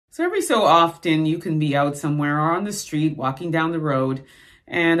So every so often you can be out somewhere or on the street walking down the road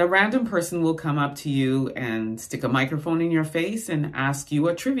and a random person will come up to you and stick a microphone in your face and ask you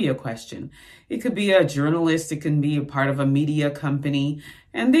a trivia question. It could be a journalist, it can be a part of a media company,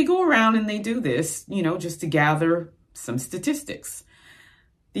 and they go around and they do this, just to gather some statistics.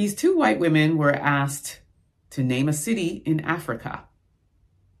 These two white women were asked to name a city in Africa.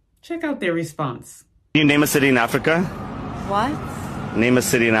 Check out their response. Can you name a city in Africa? What? Name a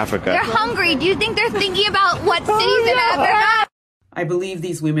city in Africa. They're hungry. Do you think they're thinking about what cities in Africa? I believe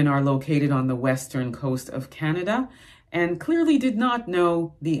these women are located on the western coast of Canada and clearly did not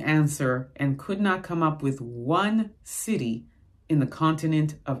know the answer and could not come up with one city in the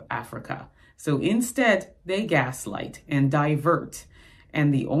continent of Africa. So instead, they gaslight and divert.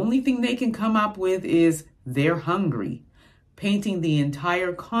 And the only thing they can come up with is they're hungry, painting the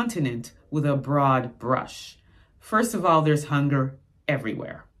entire continent with a broad brush. First of all, there's hunger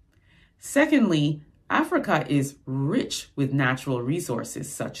everywhere. Secondly, Africa is rich with natural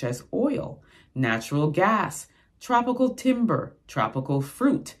resources such as oil, natural gas, tropical timber, tropical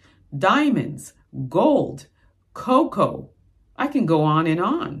fruit, diamonds, gold, cocoa. I can go on and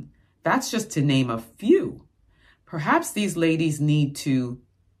on. That's just to name a few. Perhaps these ladies need to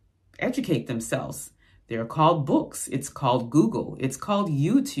educate themselves. They're called books. It's called Google. It's called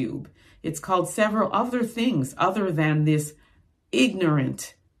YouTube. It's called several other things other than this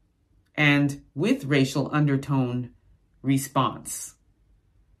ignorant and with racial undertone response.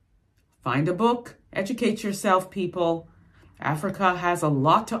 Find a book, educate yourself, people. Africa has a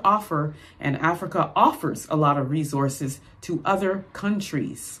lot to offer, and Africa offers a lot of resources to other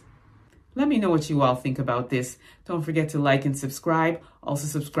countries. Let me know what you all think about this. Don't forget to like and subscribe. Also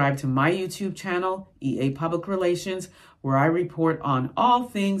subscribe to my YouTube channel, EA Public Relations, where I report on all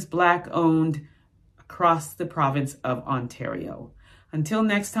things Black-owned across the province of Ontario. Until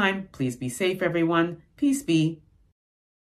next time, please be safe, everyone. Peace be.